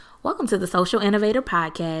Welcome to the Social Innovator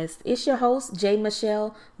Podcast. It's your host, Jay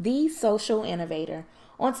Michelle, the Social Innovator.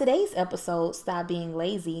 On today's episode, Stop Being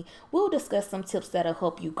Lazy, we'll discuss some tips that'll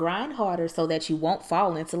help you grind harder so that you won't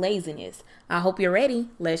fall into laziness. I hope you're ready.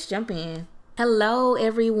 Let's jump in. Hello,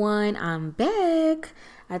 everyone. I'm back.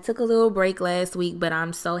 I took a little break last week, but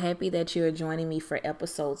I'm so happy that you're joining me for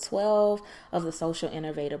episode 12 of the Social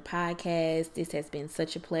Innovator Podcast. This has been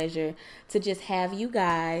such a pleasure to just have you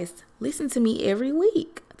guys listen to me every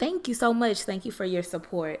week. Thank you so much. Thank you for your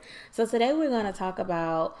support. So today we're going to talk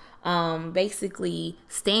about basically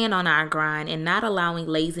staying on our grind and not allowing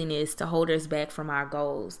laziness to hold us back from our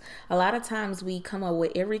goals. A lot of times we come up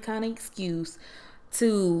with every kind of excuse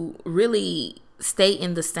to really stay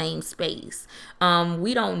in the same space.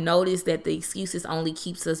 We don't notice that the excuses only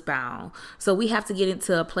keeps us bound. So we have to get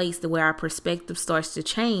into a place to where our perspective starts to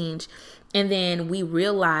change. And then we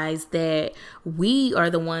realize that we are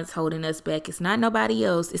the ones holding us back. It's not nobody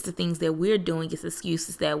else. It's the things that we're doing. It's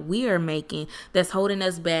excuses that we are making that's holding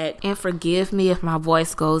us back. And forgive me if my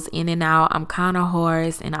voice goes in and out. I'm kind of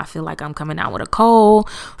hoarse and I feel like I'm coming out with a cold.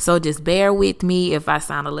 So just bear with me if I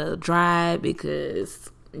sound a little dry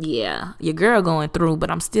because, yeah, your girl going through, but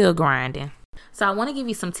I'm still grinding. So I want to give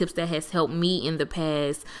you some tips that has helped me in the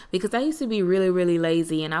past because I used to be really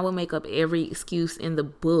lazy and I would make up every excuse in the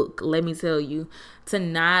book, let me tell you, to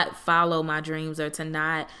not follow my dreams or to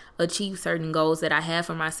not achieve certain goals that I had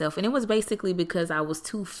for myself. And it was basically because I was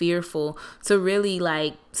too fearful to really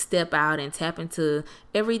step out and tap into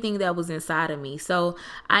everything that was inside of me. So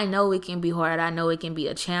I know it can be hard. I know it can be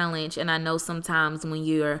a challenge. And I know sometimes when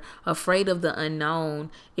you're afraid of the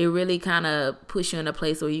unknown, it really kind of puts you in a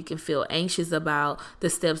place where you can feel anxious about the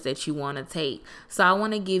steps that you want to take. So I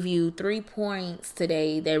want to give you 3 points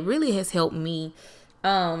today that really has helped me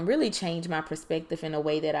really change my perspective in a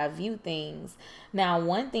way that I view things. Now,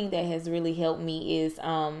 one thing that has really helped me is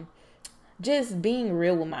just being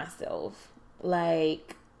real with myself.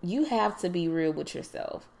 You have to be real with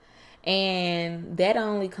yourself. And that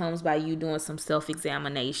only comes by you doing some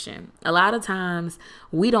self-examination. A lot of times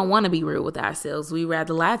we don't want to be real with ourselves. We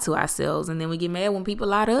rather lie to ourselves. And then we get mad when people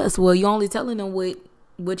lie to us. Well, you're only telling them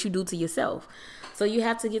what you do to yourself. So you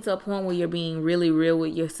have to get to a point where you're being really real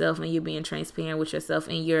with yourself and you're being transparent with yourself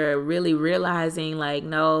and you're really realizing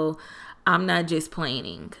no, I'm not just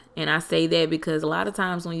planning. And I say that because a lot of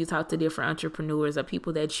times when you talk to different entrepreneurs or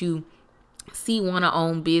people that you see want to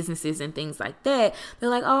own businesses and things like that, they're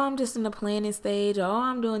like, oh, I'm just in the planning stage, or oh,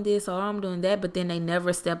 I'm doing this, or I'm doing that, but then they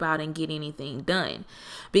never step out and get anything done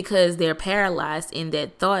because they're paralyzed in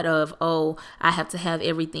that thought of, oh, I have to have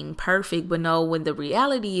everything perfect. But no, when the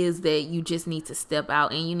reality is that you just need to step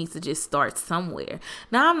out and you need to just start somewhere.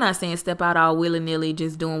 Now, I'm not saying step out all willy-nilly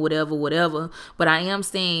just doing whatever, but I am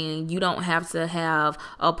saying you don't have to have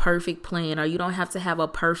a perfect plan or you don't have to have a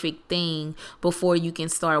perfect thing before you can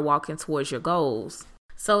start walking towards your goals.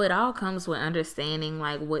 So it all comes with understanding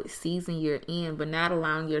what season you're in, but not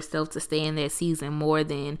allowing yourself to stay in that season more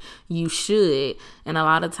than you should. And a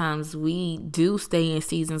lot of times we do stay in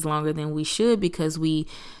seasons longer than we should because we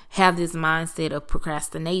have this mindset of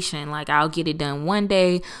procrastination. I'll get it done one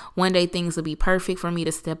day things will be perfect for me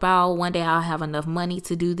to step out. One day I'll have enough money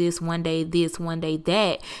to do this, one day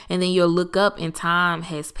that. And then you'll look up and time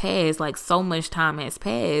has passed, so much time has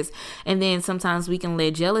passed. And then sometimes we can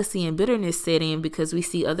let jealousy and bitterness set in because we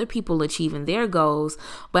see other people achieving their goals.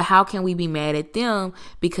 But how can we be mad at them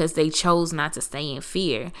because they chose not to stay in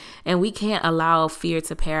fear? And we can't allow fear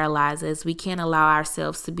to paralyze us. We can't allow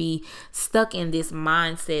ourselves to be stuck in this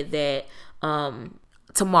mindset that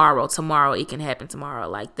tomorrow it can happen tomorrow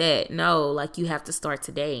like that. No, you have to start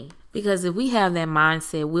today. Because if we have that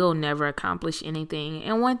mindset, we'll never accomplish anything.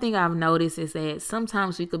 And one thing I've noticed is that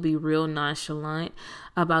sometimes we could be real nonchalant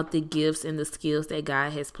about the gifts and the skills that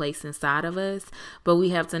God has placed inside of us. But we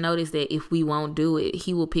have to notice that if we won't do it,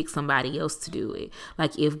 He will pick somebody else to do it.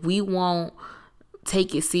 If we won't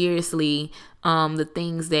take it seriously, the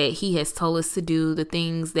things that He has told us to do, the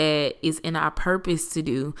things that is in our purpose to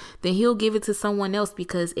do, then He'll give it to someone else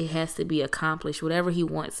because it has to be accomplished. Whatever He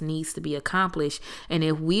wants needs to be accomplished. And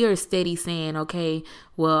if we are steady saying, okay,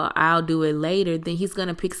 well, I'll do it later, then He's going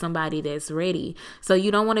to pick somebody that's ready. So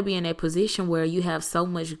you don't want to be in that position where you have so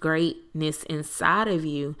much greatness inside of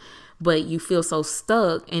you, but you feel so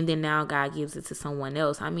stuck, and then now God gives it to someone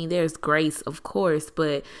else. I mean, there's grace, of course,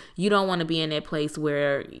 but you don't want to be in that place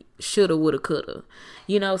where shoulda, woulda, coulda.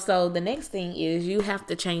 So the next thing is you have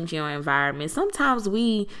to change your environment. Sometimes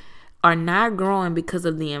we are not growing because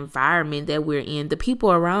of the environment that we're in. The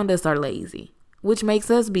people around us are lazy, which makes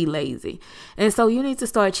us be lazy. And so you need to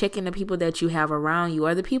start checking the people that you have around you.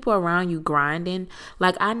 Are the people around you grinding?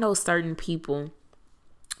 I know certain people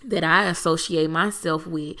that I associate myself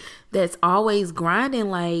with that's always grinding,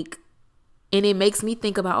 like, and it makes me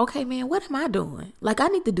think about, okay, man, what am I doing? Like, I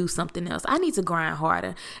need to do something else. I need to grind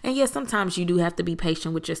harder. And yes, sometimes you do have to be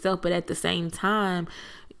patient with yourself, but at the same time,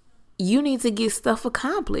 you need to get stuff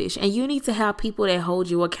accomplished, and you need to have people that hold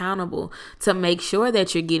you accountable to make sure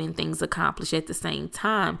that you're getting things accomplished at the same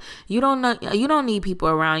time. You don't need people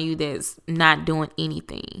around you that's not doing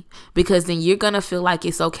anything, because then you're going to feel like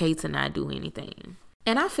it's okay to not do anything.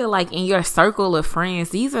 And I feel like in your circle of friends,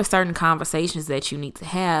 these are certain conversations that you need to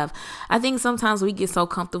have. I think sometimes we get so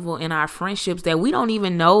comfortable in our friendships that we don't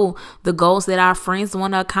even know the goals that our friends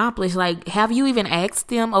want to accomplish. Like, have you even asked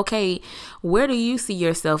them, okay, where do you see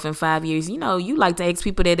yourself in 5 years? You know, you like to ask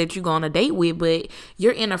people that you go on a date with, but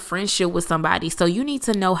you're in a friendship with somebody. So you need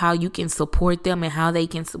to know how you can support them and how they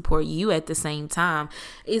can support you at the same time.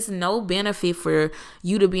 It's no benefit for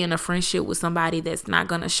you to be in a friendship with somebody that's not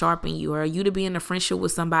going to sharpen you, or you to be in a friendship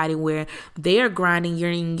with somebody where they're grinding,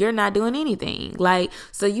 you're not doing anything. Like,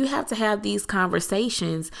 so you have to have these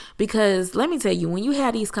conversations, because let me tell you, when you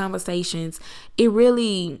have these conversations, it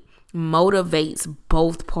really motivates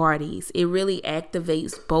both parties. It really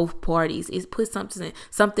activates both parties. It puts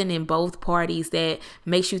something in both parties that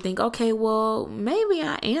makes you think, okay, well, maybe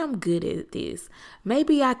I am good at this.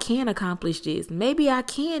 Maybe I can accomplish this. Maybe I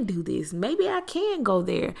can do this. Maybe I can go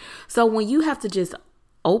there. So when you have to just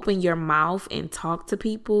open your mouth and talk to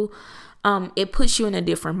people, it puts you in a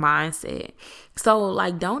different mindset. So,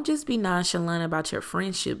 like, don't just be nonchalant about your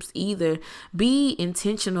friendships either. Be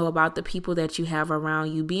intentional about the people that you have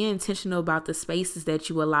around you. Be intentional about the spaces that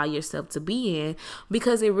you allow yourself to be in,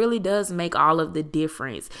 because it really does make all of the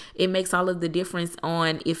difference. It makes all of the difference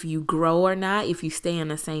on if you grow or not, if you stay in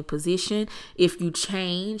the same position, if you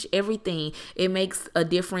change, everything. It makes a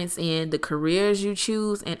difference in the careers you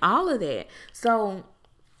choose and all of that. So,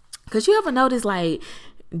 because you ever notice, like,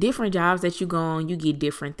 different jobs that you go on, you get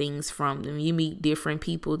different things from them. You meet different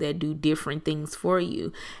people that do different things for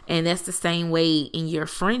you. And that's the same way in your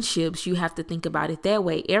friendships. You have to think about it that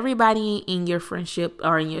way. Everybody in your friendship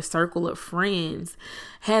or in your circle of friends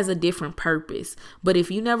has a different purpose. But if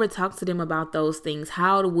you never talk to them about those things,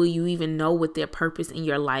 how will you even know what their purpose in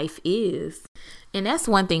your life is? And that's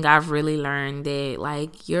one thing I've really learned, that,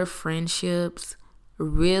 like, your friendships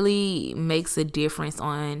really makes a difference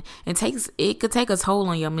on, and it could take a toll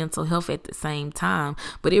on your mental health at the same time,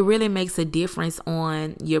 but it really makes a difference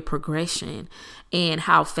on your progression and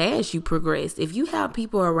how fast you progress. If you have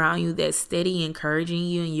people around you that's steady encouraging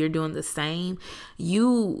you and you're doing the same,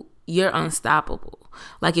 you're unstoppable.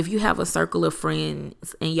 Like, if you have a circle of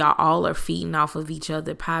friends and y'all all are feeding off of each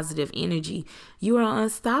other positive energy, you are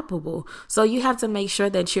unstoppable. So you have to make sure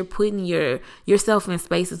that you're putting yourself in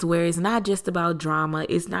spaces where it's not just about drama,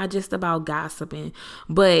 it's not just about gossiping,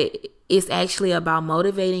 but it's actually about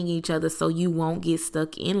motivating each other so you won't get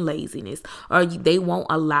stuck in laziness, or they won't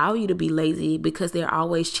allow you to be lazy, because they're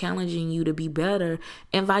always challenging you to be better,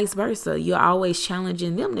 and vice versa. You're always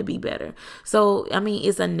challenging them to be better. So, I mean,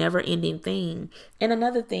 it's a never ending thing. And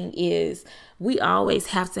another thing is, we always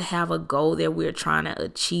have to have a goal that we're trying to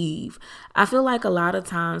achieve. I feel like a lot of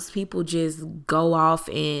times people just go off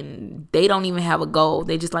and they don't even have a goal.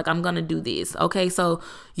 They just like, I'm going to do this. Okay, so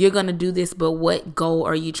you're going to do this, but what goal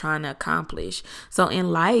are you trying to accomplish? So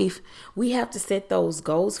in life, we have to set those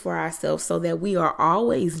goals for ourselves so that we are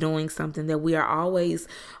always doing something, that we are always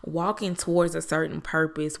walking towards a certain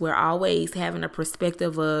purpose. We're always having a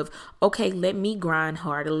perspective of, okay, let me grind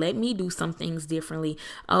harder. Let me do some things differently.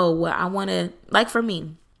 Oh, well, I want to, like, for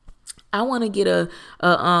me, I want to get a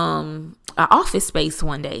office space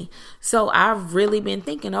one day. So I've really been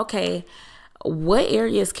thinking, okay, what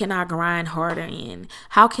areas can I grind harder in?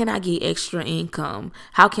 How can I get extra income?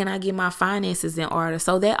 How can I get my finances in order?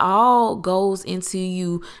 So that all goes into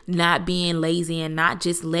you not being lazy and not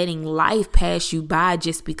just letting life pass you by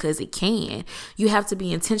just because it can. You have to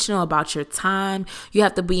be intentional about your time. You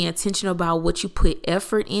have to be intentional about what you put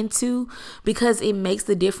effort into, because it makes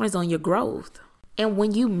the difference on your growth. And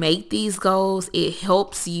when you make these goals, it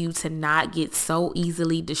helps you to not get so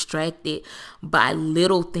easily distracted by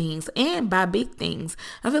little things and by big things.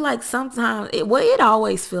 I feel like sometimes, it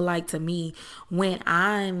always feel like to me, when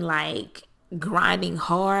I'm like grinding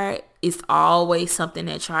hard, it's always something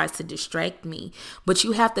that tries to distract me. But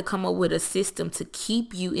you have to come up with a system to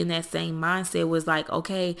keep you in that same mindset, was like,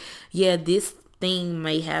 okay, yeah, this thing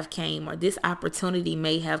may have came, or this opportunity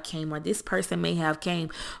may have came, or this person may have came,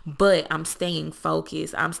 but I'm staying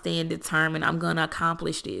focused. I'm staying determined. I'm going to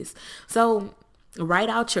accomplish this. So write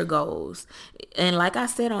out your goals. And like I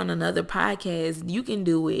said on another podcast, you can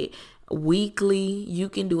do it weekly, you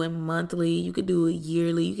can do it monthly, you can do it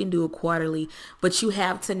yearly, you can do it quarterly, but you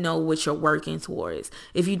have to know what you're working towards.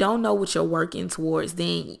 If you don't know what you're working towards,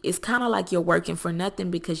 then it's kind of like you're working for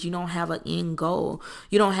nothing, because you don't have an end goal.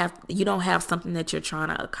 You don't have something that you're trying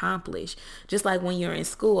to accomplish. Just like when you're in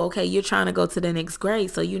school, okay, you're trying to go to the next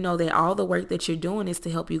grade, so you know that all the work that you're doing is to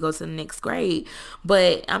help you go to the next grade.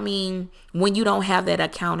 But I mean, when you don't have that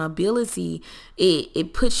accountability,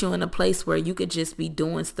 it puts you in a place where you could just be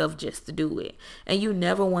doing stuff just to do it. And you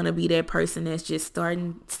never want to be that person that's just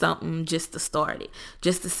starting something just to start it,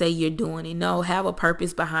 just to say you're doing it. No, have a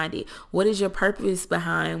purpose behind it. What is your purpose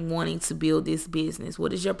behind wanting to build this business?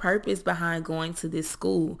 What is your purpose behind going to this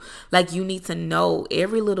school? Like, you need to know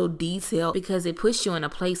every little detail, because it puts you in a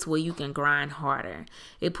place where you can grind harder.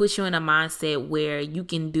 It puts you in a mindset where you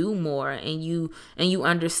can do more, and you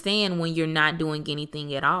understand when you're not doing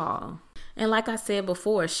anything at all. And like I said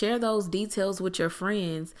before, share those details with your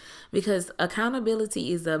friends, because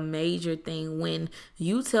accountability is a major thing. When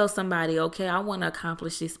you tell somebody, okay, I want to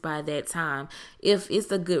accomplish this by that time, if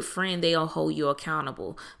it's a good friend, they'll hold you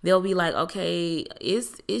accountable. They'll be like, okay,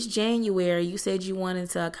 it's January. You said you wanted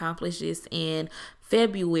to accomplish this in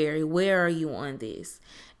February. Where are you on this?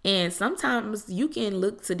 And sometimes you can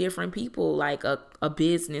look to different people, like a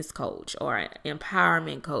business coach or an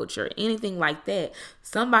empowerment coach or anything like that.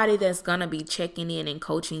 Somebody that's going to be checking in and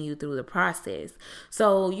coaching you through the process.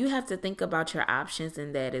 So you have to think about your options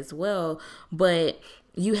in that as well. But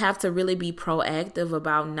you have to really be proactive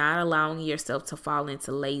about not allowing yourself to fall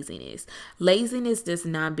into laziness. Laziness does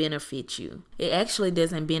not benefit you. It actually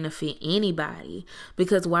doesn't benefit anybody,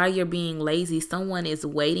 because while you're being lazy, someone is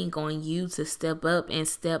waiting on you to step up and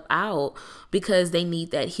step out, because they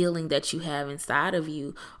need that healing that you have inside of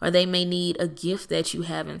you, or they may need a gift that you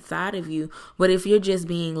have inside of you. But if you're just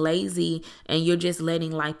being lazy and you're just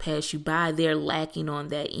letting life pass you by, they're lacking on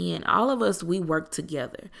that end. All of us, we work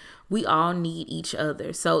together. We all need each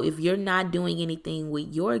other. So if you're not doing anything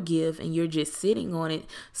with your gift and you're just sitting on it,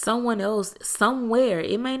 someone else somewhere,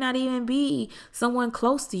 it may not even be someone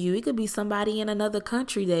close to you. It could be somebody in another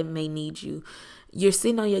country that may need you. You're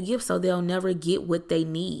sitting on your gift, so they'll never get what they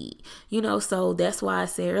need. So that's why I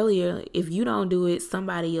said earlier, if you don't do it,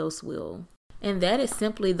 somebody else will. And that is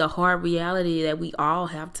simply the hard reality that we all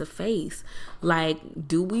have to face. Like,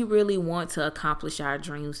 do we really want to accomplish our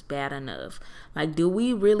dreams bad enough? Like, do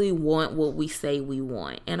we really want what we say we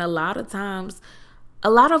want? And a lot of times,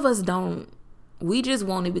 a lot of us don't. We just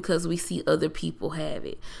want it because we see other people have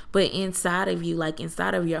it. But inside of you, like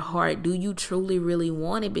inside of your heart, do you truly really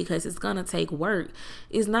want it? Because it's going to take work.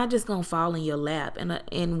 It's not just going to fall in your lap.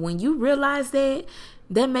 And when you realize that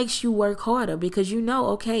makes you work harder, because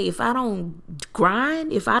okay, if I don't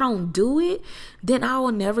grind, if I don't do it, then I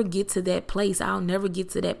will never get to that place. I'll never get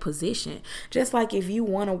to that position. Just like if you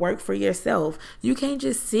want to work for yourself, you can't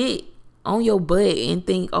just sit on your butt and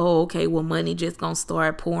think, oh, okay, well, money just gonna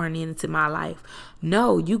start pouring into my life.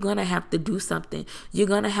 No, you're gonna have to do something. You're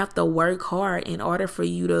gonna have to work hard in order for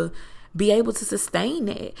you to be able to sustain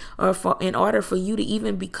that, or in order for you to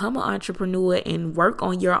even become an entrepreneur and work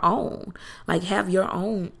on your own, like have your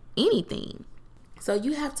own anything. So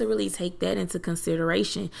you have to really take that into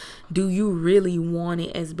consideration. Do you really want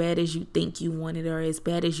it as bad as you think you want it, or as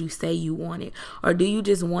bad as you say you want it? Or do you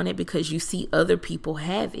just want it because you see other people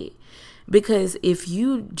have it? Because if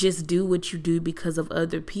you just do what you do because of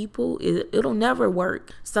other people, it'll never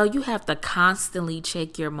work. So you have to constantly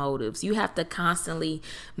check your motives. You have to constantly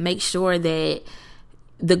make sure that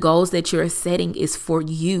the goals that you're setting is for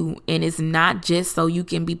you, and it's not just so you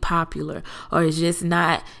can be popular, or it's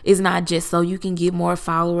not just so you can get more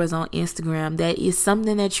followers on Instagram. That is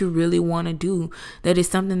something that you really want to do. That is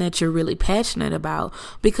something that you're really passionate about,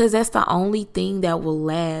 because that's the only thing that will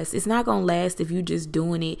last. It's not going to last if you're just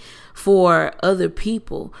doing it for other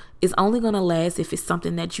people. It's only going to last if it's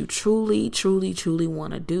something that you truly, truly, truly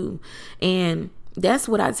want to do. And that's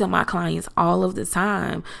what I tell my clients all of the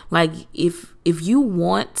time. Like, if you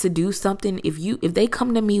want to do something, if they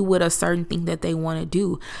come to me with a certain thing that they want to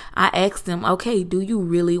do, I ask them, okay, do you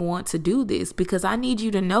really want to do this? Because I need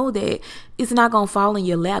you to know that it's not going to fall in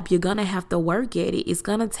your lap. You're going to have to work at it. It's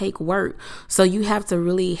going to take work. So you have to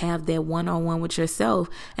really have that one-on-one with yourself.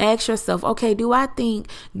 Ask yourself, okay, do I think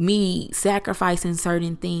me sacrificing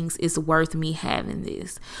certain things is worth me having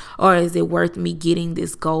this? Or is it worth me getting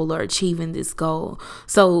this goal or achieving this goal?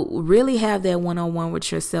 So really have that one-on-one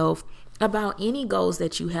with yourself about any goals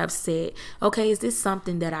that you have set. Okay, is this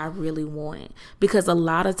something that I really want? Because a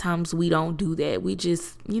lot of times we don't do that. We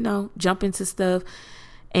just, jump into stuff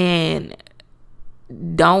and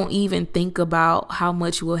don't even think about how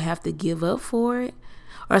much we'll have to give up for it,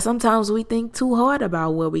 Or sometimes we think too hard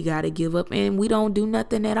about what we got to give up and we don't do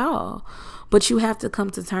nothing at all. But you have to come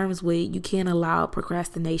to terms with, you can't allow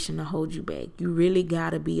procrastination to hold you back. You really got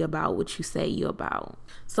to be about what you say you're about.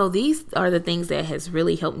 So these are the things that has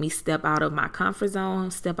really helped me step out of my comfort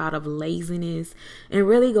zone, step out of laziness, and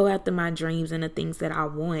really go after my dreams and the things that I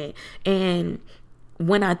want. And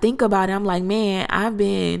when I think about it, I'm like, man, I've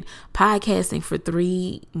been podcasting for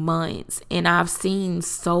 3 months and I've seen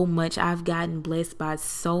so much. I've gotten blessed by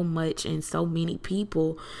so much and so many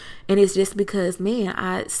people. And it's just because, man,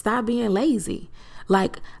 I stopped being lazy.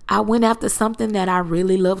 Like, I went after something that I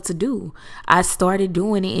really love to do. I started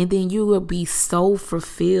doing it, and then you will be so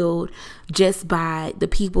fulfilled just by the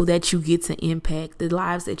people that you get to impact, the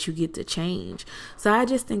lives that you get to change. So I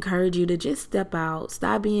just encourage you to just step out,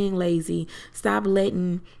 stop being lazy, stop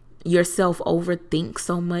letting yourself overthink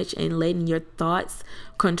so much and letting your thoughts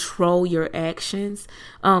control your actions.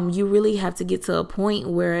 You really have to get to a point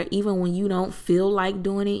where even when you don't feel like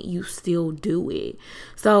doing it, you still do it.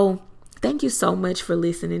 So thank you so much for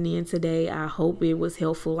listening in today. I hope it was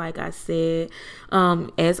helpful. Like I said,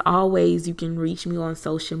 as always, you can reach me on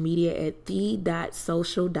social media at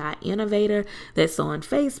the.social.innovator. That's on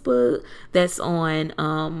Facebook. That's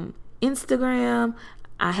on Instagram.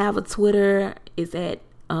 I have a Twitter. It's at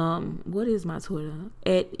what is my Twitter?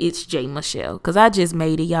 At It's J Michelle. Cause I just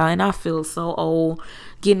made it, y'all, and I feel so old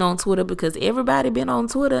getting on Twitter because everybody been on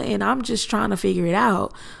Twitter and I'm just trying to figure it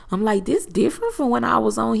out. I'm like, this different from when I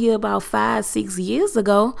was on here about 5-6 years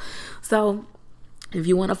ago. So if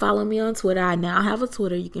you want to follow me on Twitter, I now have a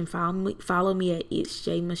Twitter. You can follow me at It's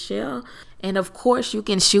J Michelle. And of course, you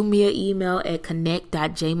can shoot me an email at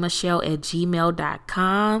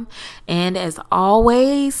connect.jmichelle@gmail.com. And as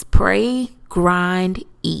always, pray, grind,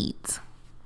 eat.